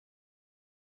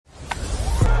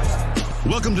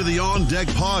Welcome to the On Deck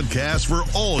podcast for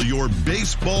all your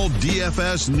baseball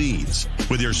DFS needs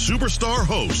with your superstar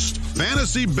host,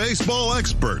 fantasy baseball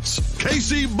experts,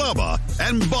 Casey, Bubba,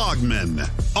 and Bogman.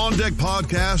 On Deck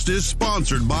podcast is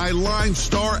sponsored by Line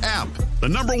Star app, the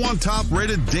 #1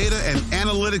 top-rated data and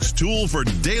analytics tool for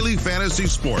daily fantasy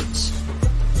sports.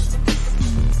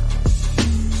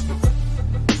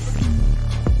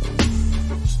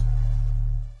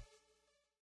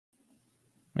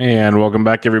 And welcome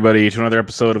back, everybody, to another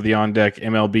episode of the On Deck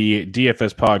MLB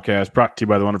DFS podcast, brought to you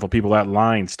by the wonderful people at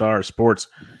Line Star Sports.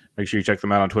 Make sure you check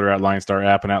them out on Twitter at Line Star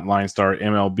App and at Line Star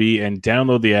MLB, and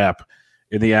download the app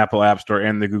in the Apple App Store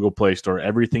and the Google Play Store.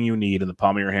 Everything you need in the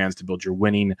palm of your hands to build your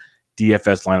winning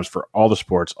DFS lineups for all the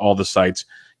sports, all the sites.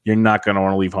 You're not going to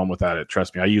want to leave home without it.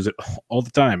 Trust me, I use it all the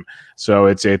time. So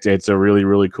it's a really,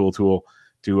 really cool tool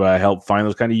to help find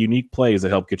those kind of unique plays that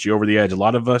help get you over the edge. A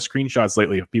lot of screenshots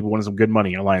lately of people winning some good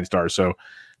money on Lion Star. So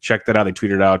check that out. They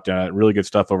tweeted out really good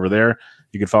stuff over there.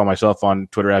 You can follow myself on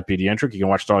Twitter at BDentric. You can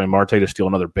watch Starling Marte to steal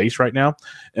another base right now.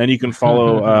 And you can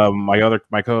follow my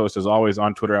co-host, as always,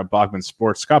 on Twitter at Bogman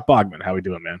Sports. Scott Bogman, how we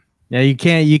doing, man? Yeah, you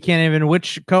can't even.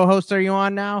 Which co-host are you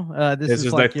on now? This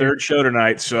is like my third show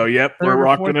tonight. So, yep, we're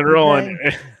rocking and rolling.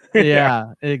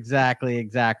 Yeah, exactly.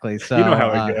 So you know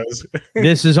how it goes.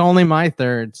 This is only my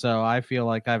third, so I feel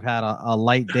like I've had a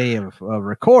light day of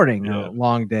recording, a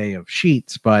long day of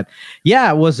sheets. But yeah,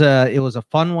 it was a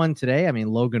fun one today. I mean,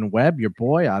 Logan Webb, your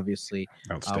boy, obviously,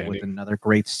 with another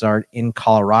great start in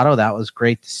Colorado. That was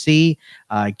great to see.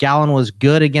 Gallen was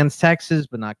good against Texas,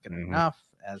 but not good enough,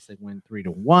 as they win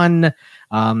 3-1.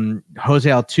 Jose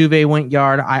Altuve went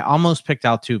yard. I almost picked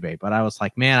Altuve, but I was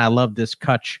like, man, I love this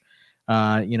Kutch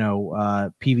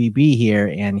PVB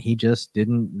here, and he just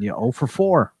didn't. 0 for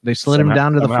 4. They slid him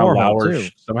down to the 4 hole too.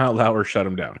 Somehow Lauer shut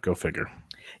him down. Go figure.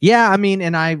 Yeah, I mean,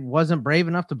 and I wasn't brave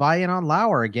enough to buy in on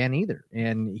Lauer again either,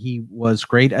 and he was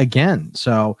great again.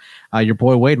 So your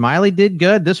boy Wade Miley did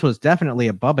good. This was definitely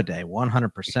a Bubba day,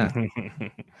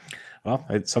 100%. Well,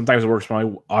 sometimes it works for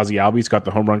my Ozzie Albies got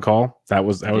the home run call. That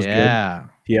was good.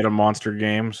 He had a monster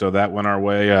game, so that went our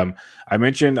way. I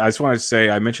mentioned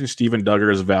Steven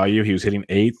Duggar's value. He was hitting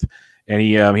 8th, and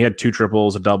he had 2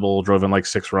 triples, a double, drove in like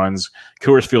 6 runs.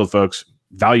 Coors Field, folks,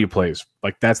 value plays.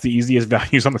 Like, that's the easiest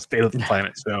values on the state of the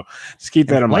planet. So just keep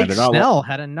that in mind. Snell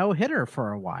had a no-hitter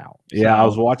for a while. Yeah, I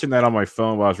was watching that on my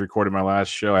phone while I was recording my last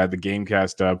show. I had the game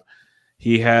cast up.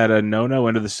 He had a no-no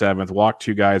into the 7th, walked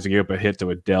 2 guys, and gave up a hit to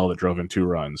Adele that drove in 2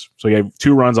 runs. So he had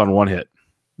 2 runs on 1 hit.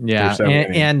 Yeah,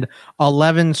 and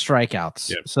 11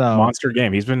 strikeouts. Yep. So monster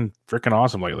game. He's been freaking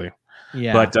awesome lately.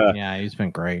 Yeah, but he's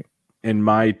been great. In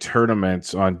my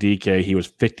tournaments on DK, he was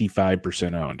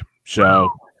 55% owned. So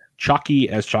chalky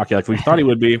like we thought he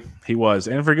would be. He was,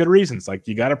 and for good reasons. Like,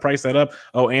 you got to price that up.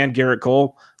 Oh, and Garrett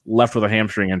Cole left with a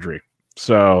hamstring injury.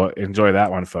 So enjoy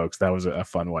that one, folks. That was a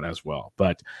fun one as well.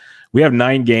 But we have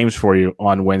 9 games for you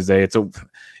on Wednesday.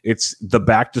 It's the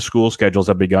back to school schedules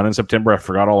have begun in September. I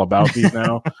forgot all about these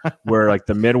now. Where like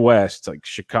the Midwest, like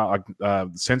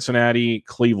Chicago, Cincinnati,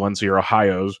 Cleveland, so your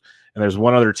Ohio's, and there's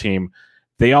one other team.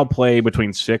 They all play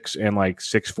between 6 and like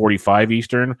 6:45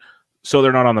 Eastern, so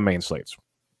they're not on the main slates.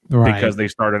 Right. Because they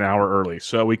start an hour early.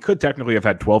 So we could technically have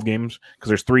had 12 games because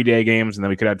there's 3-day games, and then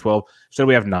we could have 12. So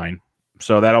we have 9.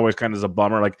 So that always kind of is a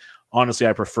bummer. Like, honestly,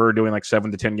 I prefer doing like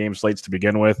 7 to 10 game slates to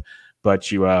begin with, but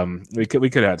we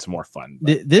could have had some more fun.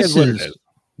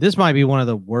 This might be one of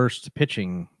the worst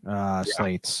pitching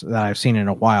slates that I've seen in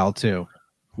a while too.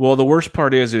 Well, the worst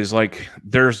part is like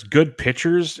there's good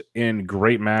pitchers in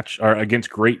great match or against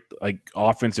great like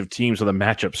offensive teams, so the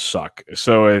matchups suck.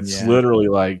 So it's literally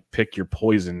like pick your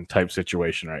poison type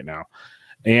situation right now.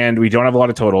 And we don't have a lot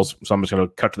of totals, so I'm just going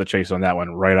to cut to the chase on that one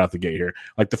right out the gate here.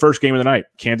 Like the first game of the night,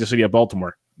 Kansas City at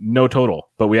Baltimore, no total.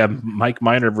 But we have Mike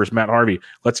Minor versus Matt Harvey.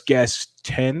 Let's guess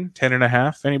 10 and a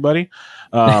half, anybody?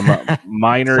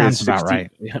 Minor is about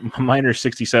right. Minor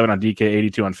 67 on DK,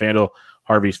 82 on FanDuel.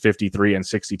 Harvey's 53 and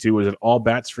 62. Was it all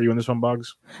bats for you in this one,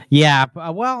 Bugs? Yeah,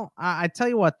 well, I tell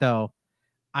you what, though.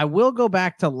 I will go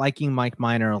back to liking Mike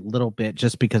Minor a little bit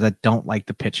just because I don't like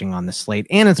the pitching on the slate,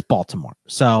 and it's Baltimore.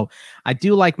 So I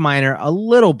do like Minor a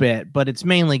little bit, but it's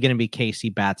mainly going to be Casey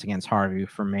bats against Harvey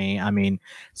for me. I mean,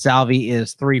 Salvi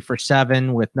is 3 for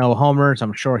 7 with no homers.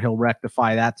 I'm sure he'll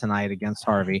rectify that tonight against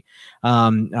Harvey.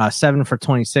 7 for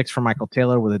 26 for Michael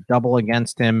Taylor with a double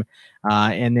against him.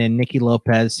 And then Nicky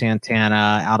Lopez,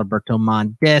 Santana, Alberto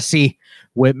Mondesi,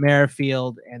 Whit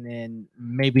Merrifield, and then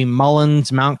maybe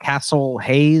Mullins, Mountcastle,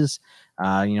 Hayes.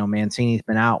 Mancini's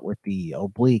been out with the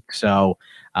oblique, so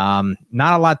not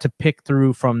a lot to pick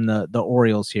through from the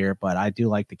Orioles here, but I do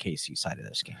like the KC side of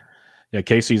this game. Yeah,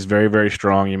 Casey's very, very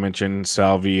strong. You mentioned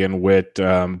Salvi and Witt.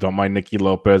 Don't mind Nicky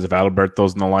Lopez. If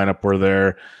Alberto's in the lineup, we're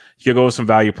there. You could go with some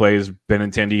value plays.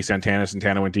 Benintendi,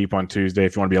 Santana went deep on Tuesday.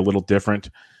 If you want to be a little different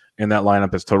in that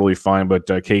lineup, it's totally fine. But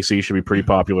Casey should be pretty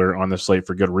popular on the slate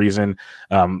for good reason.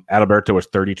 Alberto was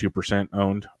 32%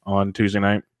 owned on Tuesday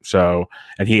night. So,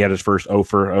 and he had his first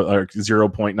 0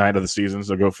 point night of the season.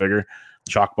 So go figure.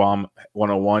 Chalk Bomb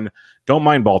 101. Don't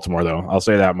mind Baltimore, though. I'll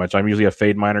say that much. I'm usually a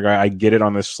fade minor guy. I get it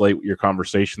on this slate with your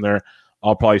conversation there.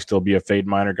 I'll probably still be a fade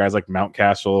minor. Guys like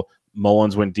Mountcastle,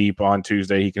 Mullins went deep on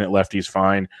Tuesday. He can hit lefties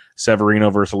fine.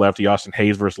 Severino versus lefty. Austin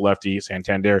Hayes versus lefty.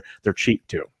 Santander. They're cheap,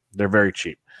 too. They're very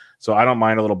cheap. So I don't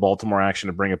mind a little Baltimore action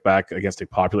to bring it back against a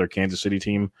popular Kansas City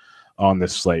team on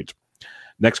this slate.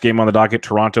 Next game on the docket,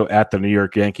 Toronto at the New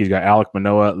York Yankees. Got Alek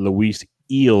Manoah, Luis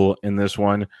Eel in this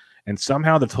one. And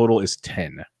somehow the total is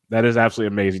 10. That is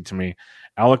absolutely amazing to me.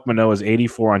 Alek Manoah is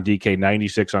 84 on DK,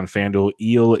 96 on FanDuel.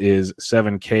 Eel is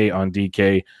 7K on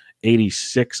DK,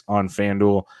 86 on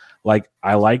FanDuel. Like,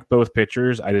 I like both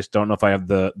pitchers. I just don't know if I have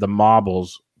the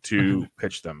mobbles to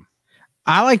pitch them.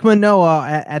 I like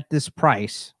Manoah at this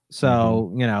price.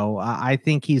 So, I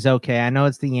think he's okay. I know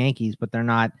it's the Yankees, but they're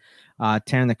not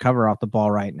tearing the cover off the ball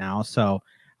right now. So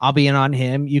I'll be in on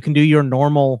him. You can do your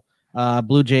normal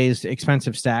Blue Jays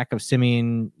expensive stack of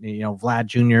Simeon, Vlad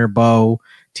Jr., Bo,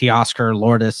 Teoscar,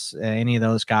 Lourdes, any of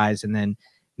those guys. And then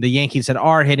the Yankees that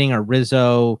are hitting are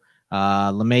Rizzo,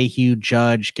 LeMahieu,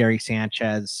 Judge, Gary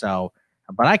Sanchez. So,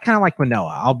 but I kind of like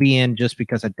Manoah. I'll be in just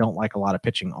because I don't like a lot of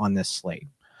pitching on this slate.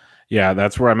 Yeah,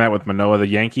 that's where I'm at with Manoah. The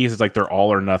Yankees, it's like they're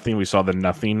all or nothing. We saw the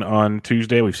nothing on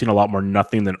Tuesday. We've seen a lot more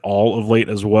nothing than all of late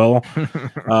as well.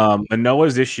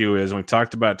 Manoah's issue is, and we've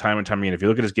talked about time and time again, if you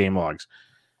look at his game logs,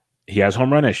 he has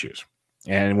home run issues.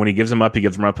 And when he gives them up, he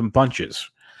gives them up in bunches.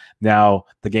 Now,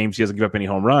 the games he doesn't give up any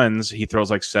home runs, he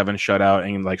throws like 7 shutout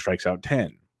and like strikes out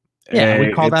 10. Yeah,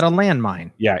 we call that a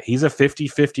landmine. Yeah, he's a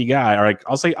 50-50 guy. All right,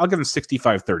 I'll give him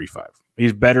 65-35.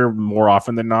 He's better more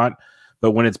often than not.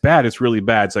 But when it's bad, it's really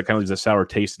bad. So it kind of leaves a sour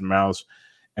taste in the mouth.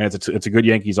 And it's a good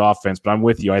Yankees offense. But I'm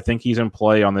with you. I think he's in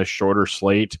play on this shorter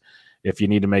slate if you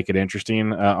need to make it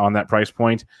interesting on that price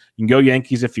point. You can go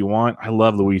Yankees if you want. I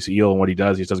love Luis Eel and what he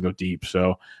does. He just doesn't go deep.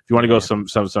 So if you want to go some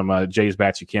Jays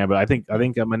bats, you can. But I think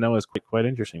Manoah is quite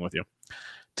interesting with you.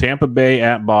 Tampa Bay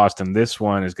at Boston. This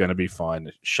one is going to be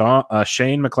fun. Shane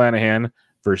McClanahan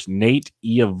versus Nate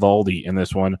Eovaldi in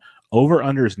this one.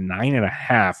 Over-under is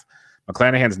 9.5.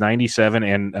 McClanahan's 97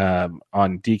 and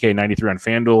on DK, 93 on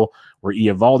FanDuel, where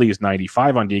Eovaldi is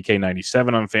 95 on DK,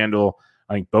 97 on FanDuel.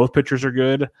 I think both pitchers are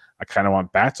good. I kind of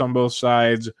want bats on both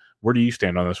sides. Where do you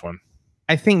stand on this one?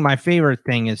 I think my favorite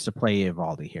thing is to play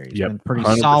Eovaldi here. He's been pretty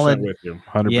solid. With you.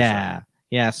 100%.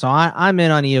 Yeah. So I'm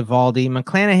in on Eovaldi.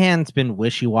 McClanahan's been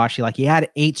wishy-washy. Like, he had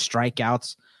 8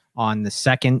 strikeouts on the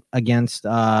second against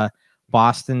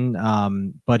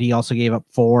Boston, but he also gave up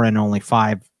 4 in only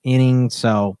 5 innings.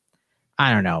 So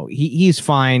I don't know. He's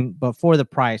fine, but for the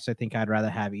price, I think I'd rather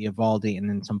have Eovaldi and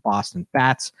then some Boston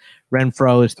bats.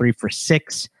 Renfroe is 3 for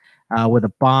 6 with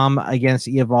a bomb against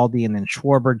Eovaldi, and then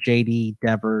Schwarber, JD,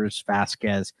 Devers,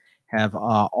 Vasquez have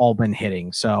all been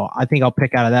hitting. So I think I'll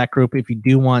pick out of that group. If you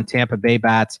do want Tampa Bay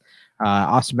bats,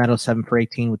 Austin Meadows 7 for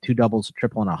 18 with 2 doubles, a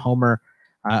triple, and a homer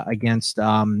against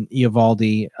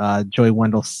Eovaldi. Joey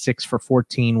Wendell 6 for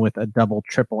 14 with a double,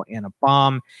 triple, and a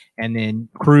bomb. And then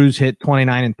Cruz hit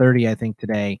 29 and 30, I think,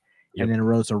 today. Yep. And then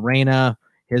Rosarena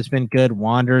has been good.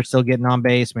 Wander still getting on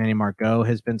base. Manny Margot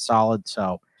has been solid.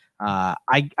 So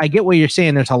I get what you're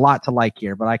saying. There's a lot to like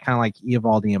here, but I kind of like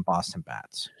Eovaldi and Boston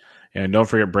bats. And don't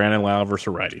forget Brandon Lau versus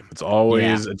righty. It's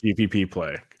always a GPP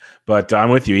play. But I'm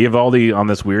with you. Eovaldi on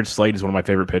this weird slate is one of my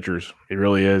favorite pitchers. He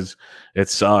really is. It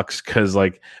sucks because,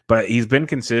 but he's been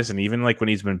consistent. Even when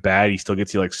he's been bad, he still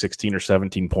gets you 16 or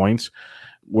 17 points,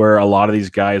 where a lot of these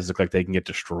guys look like they can get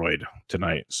destroyed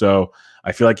tonight. So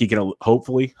I feel like he can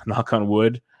hopefully, knock on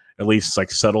wood, at least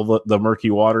settle the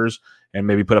murky waters and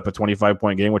maybe put up a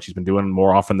 25-point game, which he's been doing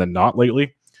more often than not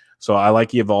lately. So I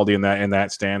like Eovaldi in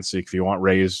that stance. If you want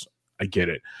Rays, I get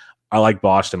it. I like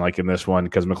Boston in this one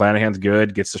because McClanahan's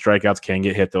good, gets the strikeouts, can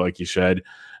get hit though, like you said.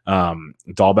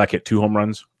 Dahlbeck hit 2 home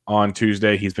runs on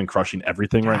Tuesday. He's been crushing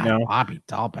everything right now. Bobby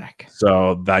Dahlbeck.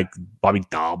 So Bobby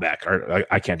Dahlbeck.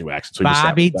 I can't do accents. So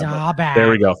Bobby Dahlbeck. There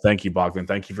we go. Thank you, Bogman.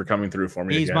 Thank you for coming through for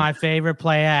me. He's again. my favorite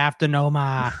player after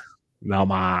Nomar.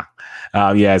 Noma.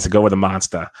 It's a go with a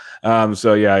monster.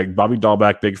 Bobby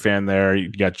Dahlbeck, big fan there.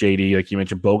 You got JD, like you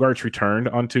mentioned. Bogarts returned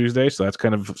on Tuesday, so that's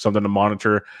kind of something to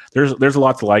monitor. There's a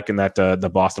lot to like in that the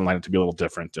Boston lineup to be a little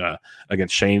different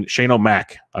against Shane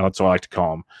O'Mac. That's what I like to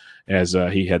call him as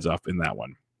he heads up in that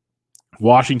one.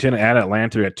 Washington at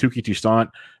Atlanta. We got Tukey Toussaint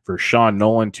for Sean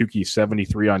Nolan. Tukey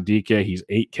 73 on DK. He's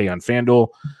 8K on FanDuel.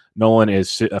 Nolan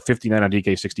is 59 on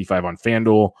DK, 65 on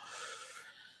FanDuel.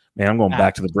 Man, I'm going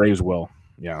back to the Braves, Will.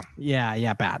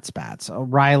 Yeah, bats.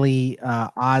 O'Reilly,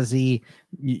 Ozzie,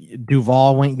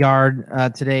 Duvall went yard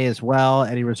today as well.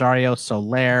 Eddie Rosario,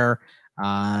 Soler,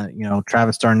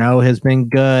 Travis d'Arnaud has been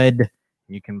good.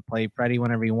 You can play Freddie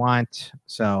whenever you want.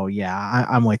 So yeah,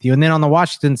 I'm with you. And then on the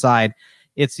Washington side,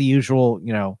 it's the usual,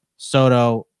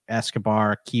 Soto,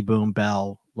 Escobar, Keyboom,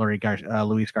 Bell,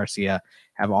 Luis Garcia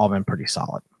have all been pretty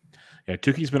solid. Yeah,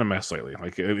 Tukey's been a mess lately.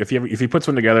 Like if he puts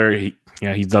one together, he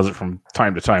does it from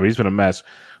time to time. But he's been a mess.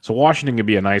 So Washington can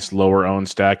be a nice lower owned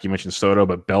stack. You mentioned Soto,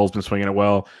 but Bell's been swinging it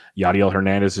well. Yadiel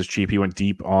Hernandez is cheap. He went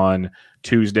deep on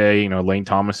Tuesday. Lane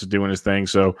Thomas is doing his thing.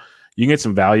 So you can get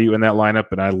some value in that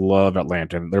lineup. And I love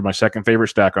Atlanta. They're my second favorite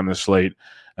stack on this slate.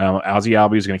 Ozzie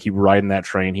Albies is going to keep riding that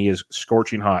train. He is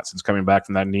scorching hot since coming back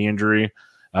from that knee injury.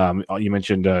 You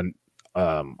mentioned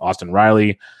Austin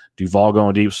Riley. Duvall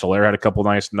going deep. Soler had a couple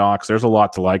nice knocks. There's a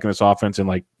lot to like in this offense, and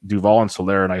like Duvall and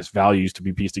Soler are nice values to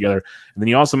be pieced together. And then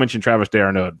you also mentioned Travis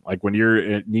d'Arnaud. Like when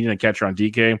you're needing a catcher on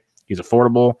DK, he's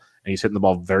affordable and he's hitting the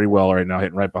ball very well right now,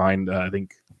 hitting right behind, I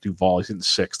think, Duvall. He's hitting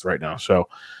sixth right now. So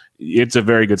it's a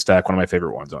very good stack, one of my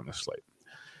favorite ones on this slate.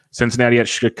 Cincinnati at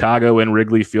Chicago in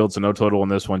Wrigley Field, so no total on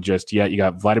this one just yet. You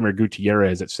got Vladimir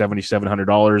Gutierrez at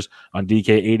 $7,700 on DK,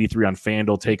 83 on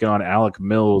FanDuel, taking on Alec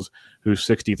Mills, who's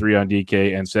 63 on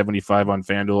DK and 75 on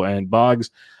FanDuel. And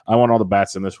Boggs, I want all the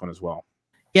bats in this one as well.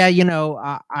 Yeah,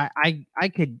 I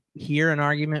could hear an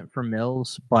argument for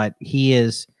Mills, but he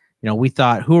is, we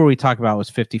thought, who are we talking about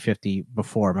was 50-50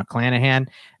 before? McClanahan.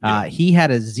 Yeah. He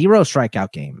had a 0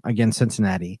 strikeout game against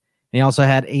Cincinnati. And he also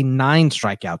had a 9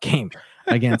 strikeout game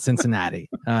against Cincinnati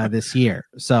this year.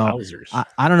 So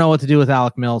I don't know what to do with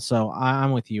Alec Mills. So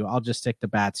I'm with you. I'll just stick to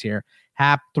bats here.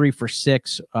 Happ 3 for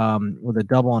 6 with a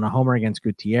double and a homer against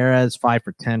Gutierrez. 5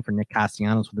 for 10 for Nick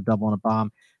Castellanos with a double and a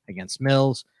bomb against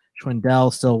Mills.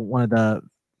 Schwindel still one of the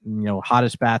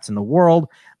hottest bats in the world.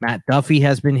 Matt Duffy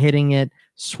has been hitting it.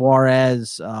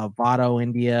 Suarez, Votto,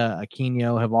 India,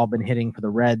 Aquino have all been hitting for the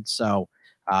Reds. So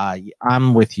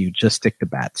I'm with you. Just stick to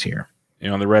bats here.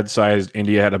 On the red side,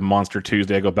 India had a monster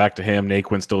Tuesday. I go back to him.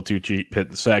 Naquin's still too cheap. Hit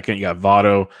the second. You got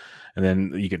Votto, and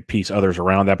then you could piece others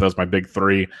around that. But that was my big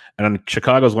 3. And then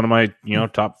Chicago's one of my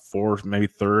top 4, maybe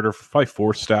third or probably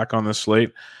 4th stack on this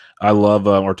slate. I love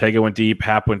Ortega went deep.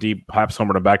 Happ went deep. Happ's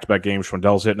homer in back-to-back games.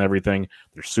 Schwindel's hitting everything.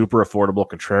 They're super affordable.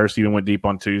 Contreras even went deep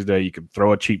on Tuesday. You could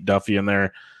throw a cheap Duffy in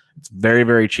there. It's very,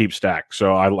 very cheap stack.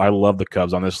 So I love the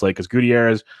Cubs on this slate because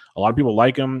Gutierrez, a lot of people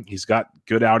like him. He's got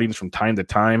good outings from time to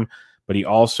time. But he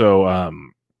also a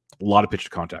lot of pitch to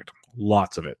contact,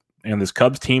 lots of it. And this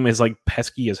Cubs team is like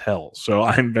pesky as hell. So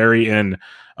I'm very in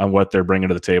on what they're bringing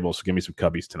to the table. So give me some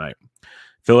Cubbies tonight.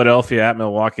 Philadelphia at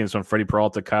Milwaukee. And so Freddie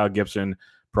Peralta, Kyle Gibson.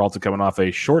 Peralta coming off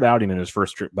a short outing in his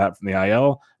first trip back from the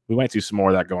IL. We might see some more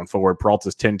of that going forward.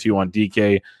 Peralta's 10-2 on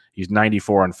DK. He's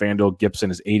 94 on FanDuel.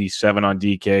 Gibson is 87 on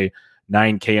DK,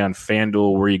 9K on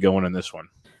FanDuel. Where are you going in this one?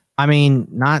 I mean,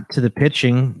 not to the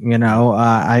pitching,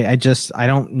 I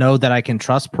don't know that I can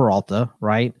trust Peralta,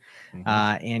 right?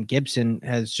 Mm-hmm. And Gibson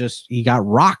he got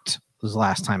rocked his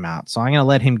last time out. So I'm going to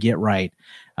let him get right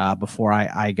before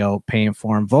I go paying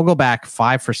for him. Vogelback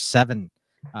 5 for 7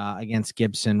 against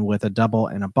Gibson with a double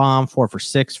and a bomb, 4 for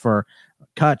 6 for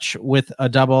Kutch with a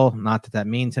double. Not that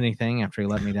means anything after he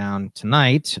let me down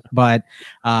tonight, but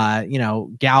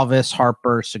Galvis,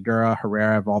 Harper, Segura,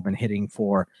 Herrera have all been hitting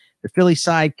for the Philly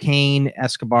side. Kane,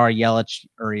 Escobar, Yelich,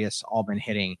 Urias all been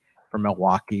hitting for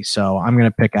Milwaukee. So I'm going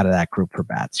to pick out of that group for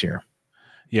bats here.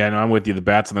 Yeah, no, I'm with you. The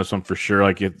bats on this one for sure.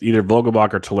 Like either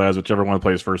Vogelbach or Tellez, whichever one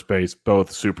plays first base,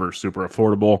 both super, super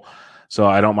affordable. So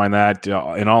I don't mind that.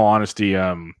 In all honesty,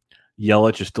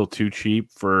 Yelich is still too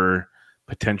cheap for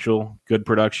potential good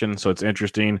production. So it's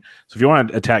interesting. So if you want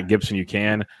to attack Gibson, you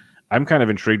can. I'm kind of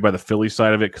intrigued by the Philly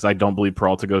side of it because I don't believe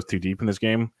Peralta goes too deep in this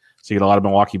game. So you get a lot of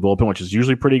Milwaukee bullpen, which is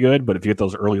usually pretty good. But if you get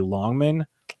those early long men,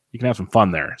 you can have some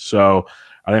fun there. So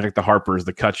I think like the Harpers,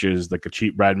 the Kutches, like a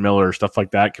cheap Brad Miller, stuff like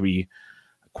that could be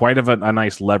quite of a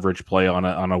nice leverage play on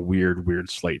a weird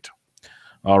slate.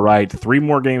 All right, 3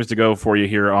 more games to go for you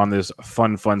here on this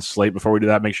fun slate. Before we do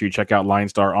that, make sure you check out Line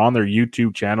Star on their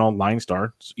YouTube channel, Line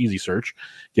Star. It's easy search.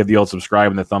 Give the old subscribe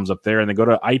and the thumbs up there. And then go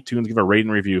to iTunes, give a rate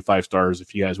and review 5 stars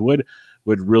if you guys would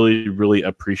really, really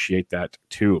appreciate that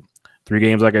too. 3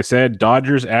 games, like I said,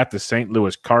 Dodgers at the St.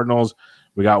 Louis Cardinals.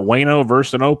 We got Waino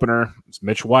versus an opener. It's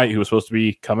Mitch White, who was supposed to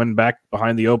be coming back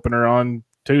behind the opener on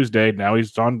Tuesday. Now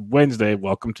he's on Wednesday.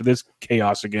 Welcome to this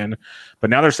chaos again.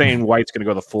 But now they're saying White's going to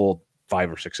go the full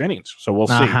 5 or 6 innings. So we'll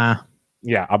see.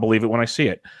 Yeah, I'll believe it when I see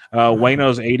it.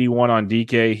 Wayno's 81 on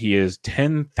DK. He is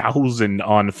 10,000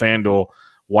 on FanDuel.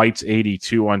 White's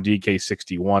 82 on DK,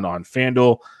 61 on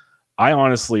FanDuel. I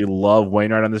honestly love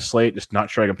Wainwright on this slate. Just not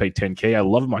sure I can pay 10K. I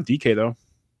love him on DK, though.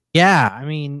 Yeah, I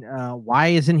mean, why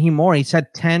isn't he more? He's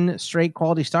had 10 straight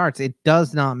quality starts. It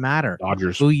does not matter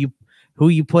Dodgers. who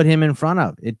you put him in front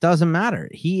of. It doesn't matter.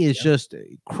 He is just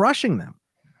crushing them.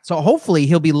 So hopefully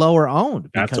he'll be lower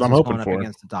owned because That's what I'm hoping for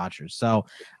against the Dodgers. So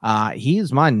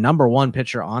he's my number one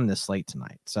pitcher on this slate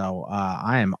tonight. So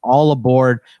I am all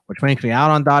aboard, which makes me out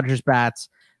on Dodgers bats.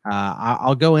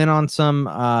 I'll go in on some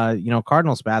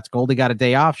Cardinals bats. Goldie got a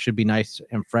day off, should be nice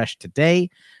and fresh today.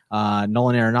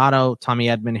 Nolan Arenado, Tommy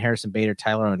Edman, Harrison Bader,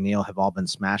 Tyler O'Neill have all been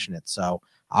smashing it. So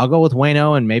I'll go with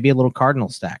Wayno and maybe a little Cardinal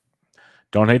stack.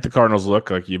 Don't hate the Cardinals look,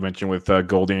 like you mentioned with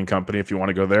Goldie and company. If you want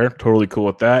to go there, totally cool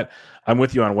with that. I'm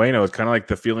with you on Wayno. It's kind of like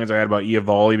the feelings I had about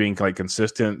Eovaldi being like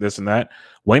consistent, this and that.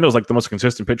 Wayno's like the most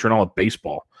consistent pitcher in all of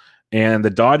baseball. And the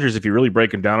Dodgers, if you really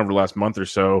break them down over the last month or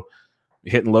so,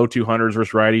 hitting low 200s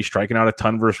versus righties, striking out a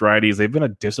ton versus righties. They've been a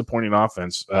disappointing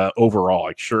offense overall.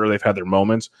 Like, sure, they've had their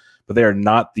moments, but they are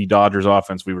not the Dodgers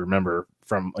offense we remember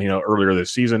from earlier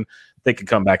this season. They could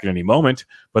come back at any moment,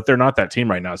 but they're not that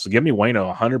team right now. So give me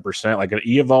Wayno 100%. Like an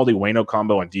Eovaldi Wayno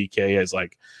combo on DK is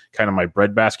like kind of my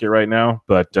breadbasket right now.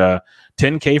 But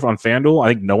 10K on FanDuel, I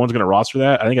think no one's going to roster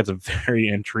that. I think it's a very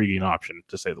intriguing option,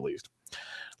 to say the least.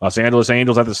 Los Angeles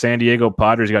Angels at the San Diego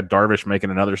Padres. You got Darvish making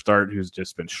another start, who's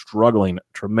just been struggling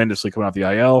tremendously coming off the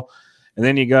IL. And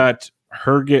then you got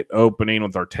Herget opening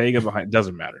with Ortega behind.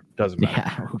 Doesn't matter. Yeah,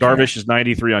 okay. Darvish is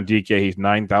 93 on DK. He's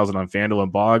 9,000 on FanDuel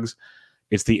and Boggs.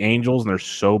 It's the Angels, and they're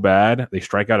so bad. They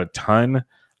strike out a ton.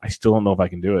 I still don't know if I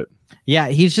can do it. Yeah,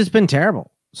 he's just been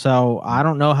terrible. So I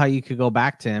don't know how you could go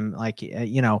back to him. Like,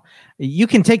 you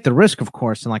can take the risk, of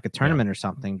course, in like a tournament or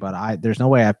something, but there's no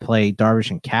way I play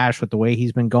Darvish in cash with the way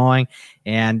he's been going.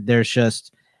 And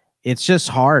it's just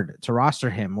hard to roster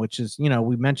him, which is,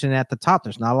 we mentioned at the top,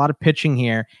 there's not a lot of pitching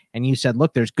here. And you said,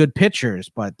 look, there's good pitchers,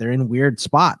 but they're in weird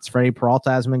spots. Freddie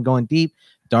Peralta hasn't been going deep.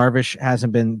 Darvish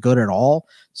hasn't been good at all.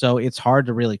 So it's hard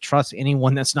to really trust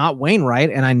anyone that's not Wainwright.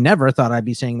 And I never thought I'd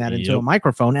be saying that into a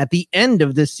microphone at the end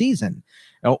of this season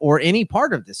or any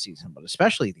part of this season, but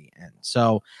especially the end.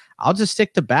 So I'll just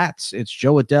stick to bats. It's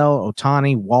Joe Adell,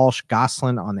 Ohtani, Walsh,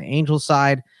 Goslin on the Angels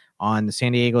side. On the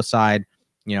San Diego side,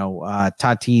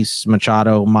 Tatis,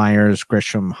 Machado, Myers,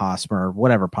 Grisham, Hosmer,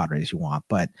 whatever Padres you want.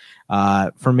 But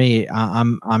for me, I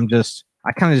kind of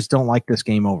just don't like this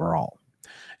game overall.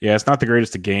 Yeah, it's not the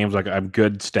greatest of games. Like, I'm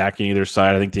good stacking either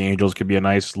side. I think the Angels could be a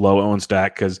nice low-owned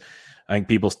stack because I think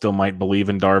people still might believe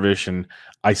in Darvish, and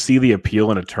I see the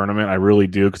appeal in a tournament. I really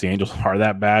do, because the Angels are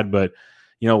that bad. But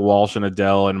Walsh and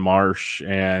Adele and Marsh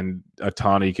and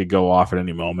Ohtani could go off at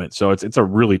any moment. So it's a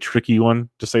really tricky one,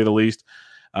 to say the least.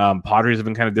 Padres have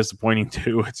been kind of disappointing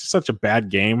too. It's just such a bad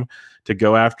game to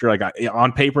go after. Like,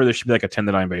 on paper, this should be like a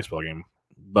 10-9 baseball game.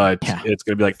 But it's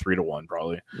going to be like 3-1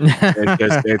 probably.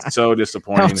 It's so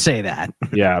disappointing. Don't say that.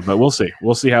 Yeah, but we'll see.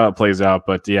 We'll see how it plays out.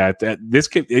 But yeah,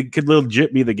 it could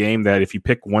legit be the game that if you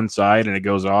pick one side and it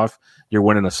goes off, you're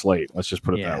winning a slate. Let's just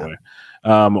put it that way.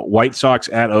 White Sox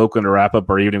at Oakland to wrap up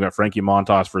our evening. We've got Frankie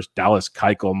Montas versus Dallas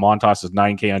Keuchel. Montas is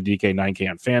 9K on DK, 9K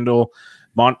on FanDuel.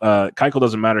 Keuchel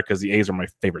doesn't matter because the A's are my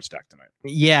favorite stack tonight.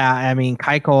 Yeah, I mean,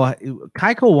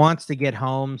 Keuchel wants to get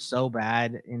home so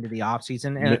bad into the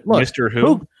offseason. And look, Mr.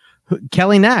 Who?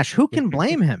 Kelly Nash. Who can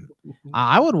blame him?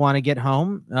 I would want to get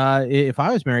home if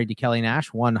I was married to Kelly Nash,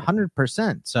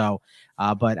 100%. So,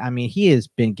 but I mean, he has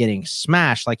been getting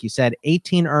smashed. Like you said,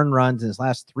 18 earned runs in his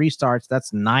last 3 starts.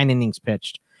 That's 9 innings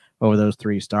pitched over those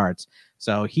 3 starts.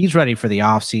 So he's ready for the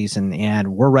offseason,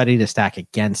 and we're ready to stack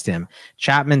against him.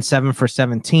 Chapman, 7 for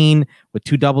 17 with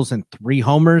 2 doubles and 3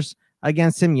 homers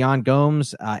against him. Yan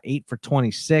Gomes, 8 for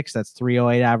 26. That's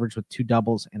 308 average with 2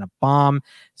 doubles and a bomb.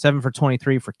 7 for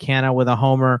 23 for Canna with a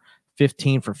homer.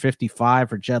 15 for 55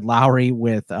 for Jed Lowry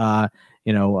with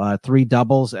 3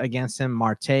 doubles against him.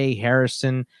 Marte,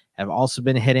 Harrison have also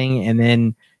been hitting, and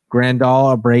then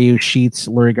Grandal, Abreu, Sheets,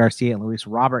 Lurie Garcia, and Luis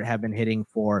Robert have been hitting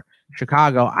for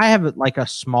Chicago. I have like a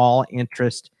small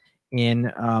interest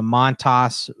in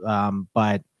Montas,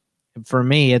 but for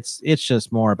me, it's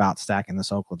just more about stacking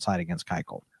this Oakland side against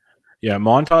Keuchel. Yeah,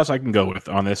 Montas I can go with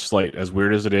on this slate, as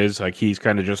weird as it is. Like, he's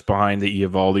kind of just behind the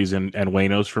Eovaldis and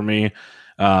Waynos for me.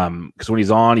 Because when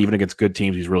he's on, even against good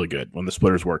teams, he's really good when the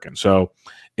splitter's working. So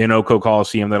in Oko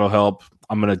Coliseum, that'll help.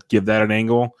 I'm going to give that an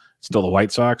angle. Still the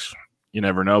White Sox. You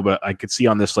never know, but I could see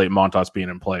on this slate Montas being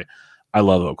in play. I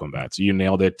love Oakland bats. You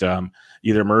nailed it.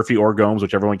 Either Murphy or Gomes,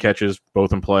 whichever one catches,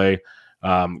 both in play.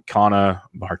 Kana,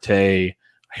 Marte.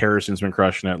 Harrison's been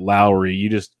crushing it. Lowry, you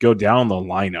just go down the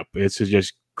lineup. It's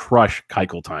just crush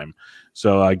Keuchel time.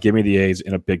 So give me the A's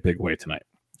in a big, big way tonight.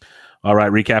 All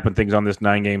right, recapping things on this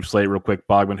 9-game slate real quick.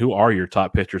 Bogman, who are your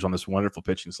top pitchers on this wonderful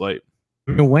pitching slate?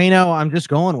 Waino, I'm just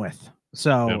going with.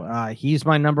 So he's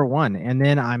my number one. And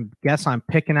then I'm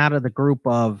picking out of the group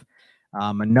of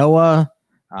Manoah,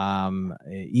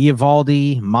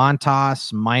 Eovaldi,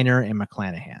 Montas, Minor, and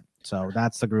McClanahan. So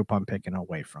that's the group I'm picking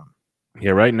away from.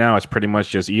 Yeah, right now it's pretty much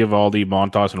just Eovaldi,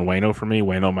 Montas, and Waino for me.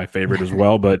 Waino my favorite as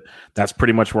well, but that's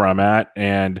pretty much where I'm at.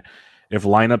 And if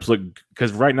lineups look,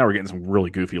 because right now we're getting some really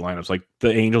goofy lineups. Like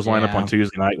the Angels lineup on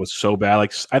Tuesday night was so bad.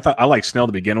 Like I liked Snell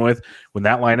to begin with. When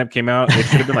that lineup came out, it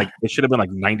should have been like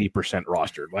 90%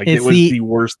 rostered. Like it was the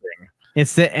worst thing.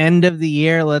 It's the end of the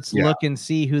year. Let's look and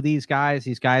see who these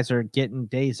guys are getting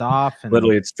days off. And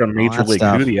literally, it's from Major League.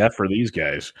 Who the F for these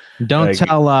guys? Don't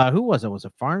tell who was it? Was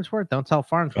it Farnsworth? Don't tell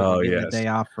Farnsworth. Oh, getting a day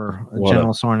off for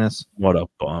general soreness. What a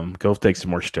bum. Go take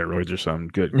some more steroids or something.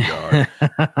 Good God.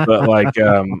 But like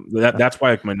that's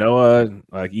why like Manoah,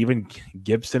 like even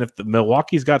Gibson, if the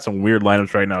Milwaukee's got some weird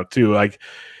lineups right now too. Like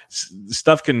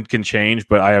stuff can change,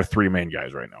 but I have 3 main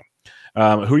guys right now.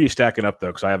 Who are you stacking up, though?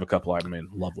 Because I have a couple I'm in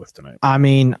love with tonight. I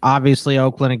mean, obviously,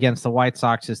 Oakland against the White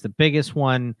Sox is the biggest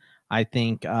one. I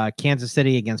think Kansas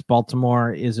City against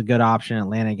Baltimore is a good option.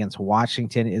 Atlanta against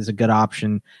Washington is a good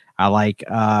option. I like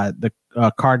the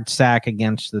card stack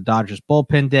against the Dodgers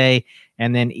bullpen day.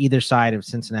 And then either side of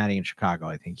Cincinnati and Chicago,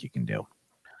 I think you can do.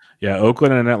 Yeah,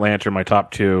 Oakland and Atlanta are my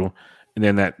top 2. And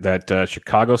then that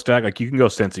Chicago stack, like you can go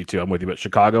Cincy, too. I'm with you. But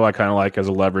Chicago, I kind of like as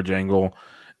a leverage angle.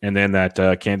 And then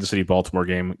that Kansas City-Baltimore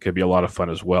game could be a lot of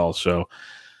fun as well. So,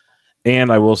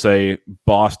 and I will say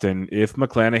Boston, if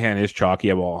McClanahan is chalky,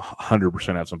 I will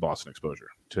 100% have some Boston exposure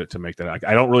to make that.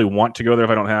 I don't really want to go there if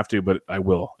I don't have to, but I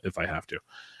will if I have to.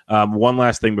 One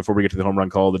last thing before we get to the home run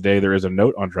call of the day, there is a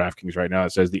note on DraftKings right now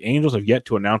that says the Angels have yet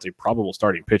to announce a probable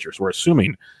starting pitcher. So we're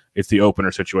assuming it's the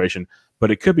opener situation,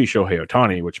 but it could be Shohei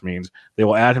Ohtani, which means they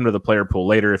will add him to the player pool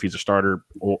later if he's a starter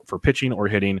for pitching or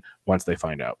hitting once they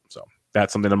find out. So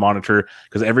that's something to monitor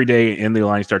because every day in the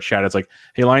Line Star chat, it's like,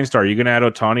 hey, Line Star, are you going to add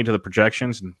Ohtani to the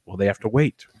projections? And well, they have to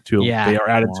wait till they are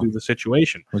added to the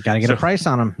situation. We got to get a price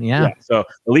on them. Yeah. So at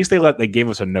least they gave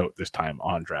us a note this time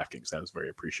on DraftKings. That was very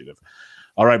appreciative.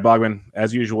 All right, Bogman,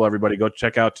 as usual, everybody go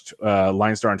check out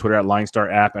Line Star on Twitter at Line Star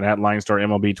app and at Line Star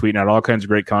MLB, tweeting out all kinds of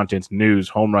great content, news,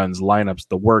 home runs, lineups,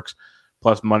 the works,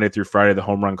 plus Monday through Friday, the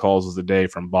home run calls of the day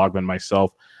from Bogman,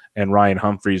 myself, and Ryan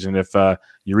Humphreys. And if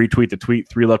you retweet the tweet,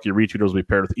 3 lucky retweeters will be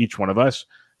paired with each one of us.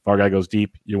 If our guy goes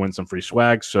deep, you win some free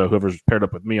swag. So whoever's paired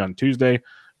up with me on Tuesday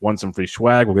won some free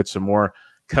swag. We'll get some more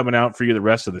coming out for you the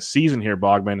rest of the season here,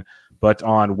 Bogman. But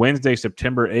on Wednesday,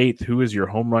 September 8th, who is your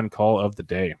home run call of the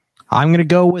day? I'm going to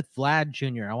go with Vlad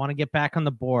Jr. I want to get back on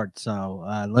the board. So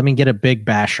let me get a big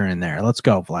basher in there. Let's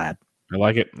go, Vlad. I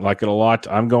like it a lot.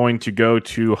 I'm going to go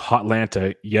to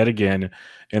Hotlanta yet again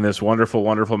in this wonderful,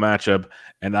 wonderful matchup,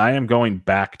 and I am going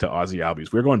back to Ozzie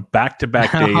Albies. We're going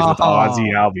back-to-back days with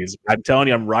Ozzie Albies. I'm telling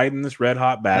you, I'm riding this red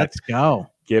hot bat. Let's go.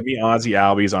 Give me Ozzie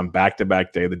Albies on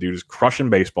back-to-back day. The dude is crushing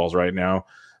baseballs right now,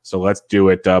 so let's do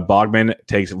it. Bogman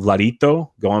takes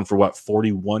Vladito, going for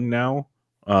 41 now,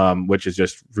 which is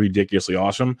just ridiculously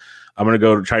awesome. I'm going to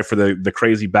go try for the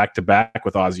crazy back-to-back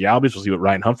with Ozzie Albies. We'll see what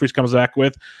Ryan Humphreys comes back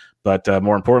with. But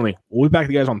more importantly, we'll be back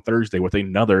to you guys on Thursday with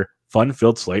another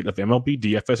fun-filled slate of MLB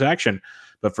DFS action.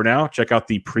 But for now, check out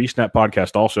the Pre-Snap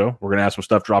podcast also. We're going to have some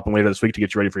stuff dropping later this week to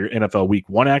get you ready for your NFL Week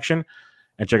 1 action.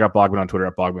 And check out Bogman on Twitter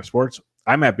at Bogman Sports.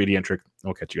 I'm Matt Bedientrick.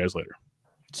 I'll catch you guys later.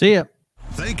 See ya.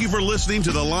 Thank you for listening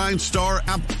to the Line Star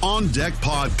App On Deck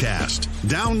podcast.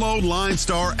 Download Line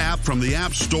Star app from the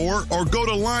App Store or go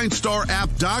to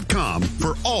linestarapp.com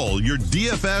for all your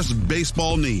DFS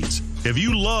baseball needs. If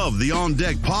you love the On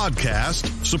Deck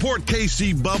podcast, support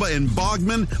KC, Bubba, and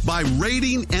Bogman by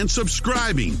rating and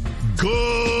subscribing.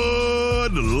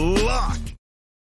 Good